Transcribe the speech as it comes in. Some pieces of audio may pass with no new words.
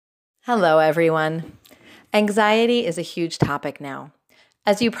Hello, everyone. Anxiety is a huge topic now.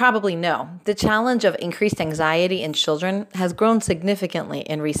 As you probably know, the challenge of increased anxiety in children has grown significantly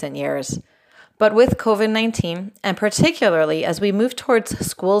in recent years. But with COVID-19, and particularly as we move towards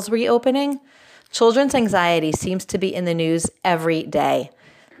schools reopening, children's anxiety seems to be in the news every day.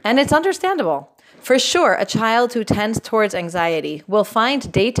 And it's understandable. For sure, a child who tends towards anxiety will find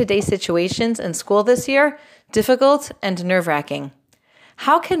day-to-day situations in school this year difficult and nerve-wracking.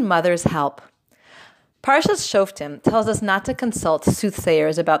 How can mothers help? Parshas Shoftim tells us not to consult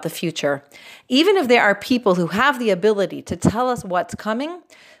soothsayers about the future. Even if there are people who have the ability to tell us what's coming,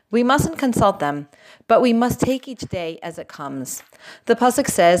 we mustn't consult them, but we must take each day as it comes. The pasuk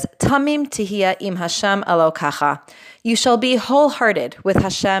says, Tamim tihia im Hashem Elokacha. You shall be wholehearted with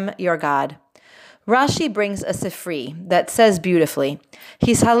Hashem your God. Rashi brings a sifri that says beautifully,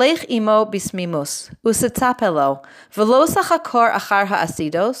 Hishalech imo bismimus, usitzapelo, velo sachakor achar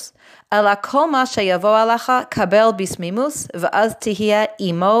ha'asidos, ela kol ma sheyavo alacha kabel bismimus, v'az tihia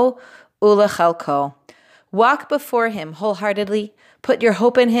imo ulechalko. Walk before him wholeheartedly, put your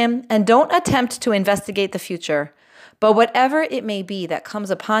hope in him, and don't attempt to investigate the future. But whatever it may be that comes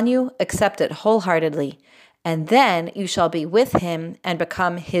upon you, accept it wholeheartedly, and then you shall be with him and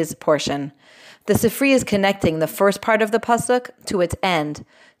become his portion. The Sifri is connecting the first part of the pasuk to its end.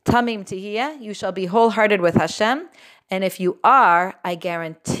 Tamim tihiyah, you shall be wholehearted with Hashem, and if you are, I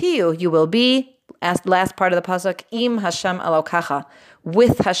guarantee you will be, as last part of the pasuk, im Hashem Elokacha,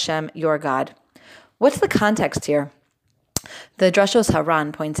 with Hashem your God. What's the context here? The Drashos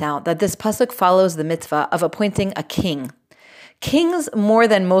Haran points out that this pasuk follows the mitzvah of appointing a king. Kings, more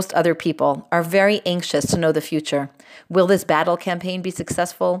than most other people, are very anxious to know the future. Will this battle campaign be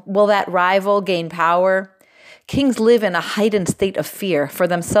successful? Will that rival gain power? Kings live in a heightened state of fear for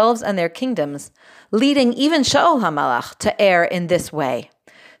themselves and their kingdoms, leading even Shaul HaMalach to err in this way.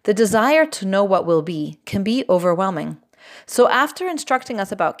 The desire to know what will be can be overwhelming. So after instructing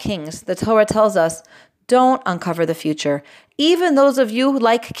us about kings, the Torah tells us, don't uncover the future, even those of you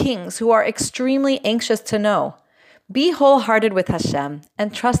like kings who are extremely anxious to know. Be wholehearted with Hashem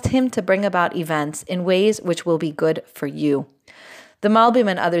and trust Him to bring about events in ways which will be good for you. The Malbim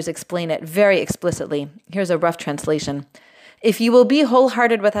and others explain it very explicitly. Here's a rough translation. If you will be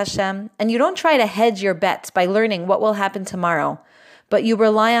wholehearted with Hashem and you don't try to hedge your bets by learning what will happen tomorrow, but you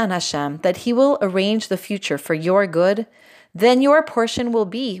rely on Hashem that He will arrange the future for your good, then your portion will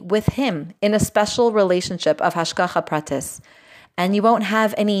be with Him in a special relationship of Hashgacha Pratis, and you won't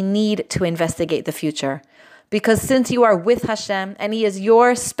have any need to investigate the future. Because since you are with Hashem and He is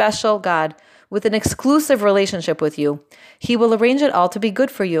your special God with an exclusive relationship with you, He will arrange it all to be good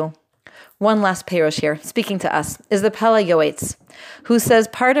for you. One last perush here, speaking to us, is the Pele Yoetz, who says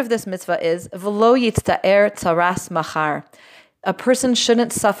part of this mitzvah is V'lo yitzta'er tzaras machar. A person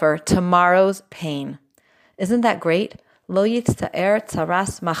shouldn't suffer tomorrow's pain. Isn't that great? Lo yitzta'er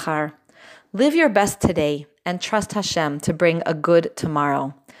tzaras machar. Live your best today and trust Hashem to bring a good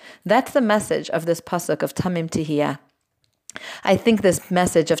tomorrow. That's the message of this pasuk of Tamim Tihiyah. I think this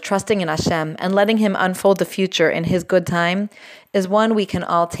message of trusting in Hashem and letting Him unfold the future in His good time is one we can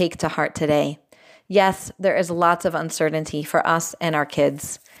all take to heart today. Yes, there is lots of uncertainty for us and our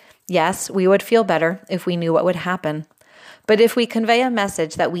kids. Yes, we would feel better if we knew what would happen. But if we convey a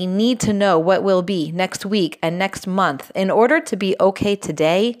message that we need to know what will be next week and next month in order to be okay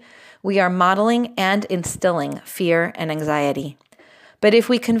today, we are modeling and instilling fear and anxiety. But if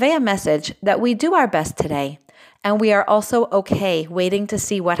we convey a message that we do our best today, and we are also okay waiting to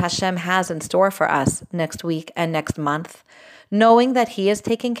see what Hashem has in store for us next week and next month, knowing that He is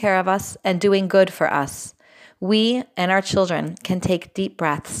taking care of us and doing good for us, we and our children can take deep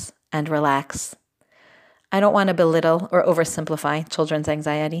breaths and relax. I don't want to belittle or oversimplify children's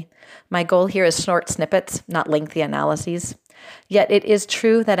anxiety. My goal here is short snippets, not lengthy analyses. Yet it is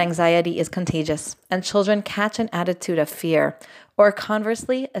true that anxiety is contagious, and children catch an attitude of fear, or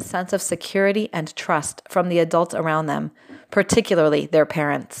conversely, a sense of security and trust from the adults around them, particularly their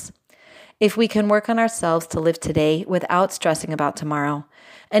parents. If we can work on ourselves to live today without stressing about tomorrow,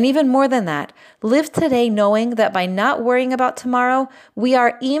 and even more than that, live today knowing that by not worrying about tomorrow, we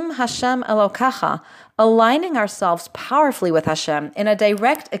are im Hashem Elokacha, aligning ourselves powerfully with Hashem in a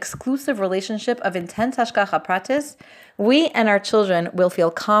direct, exclusive relationship of intense Hashgacha Pratis, we and our children will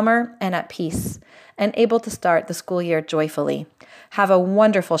feel calmer and at peace, and able to start the school year joyfully. Have a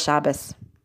wonderful Shabbos.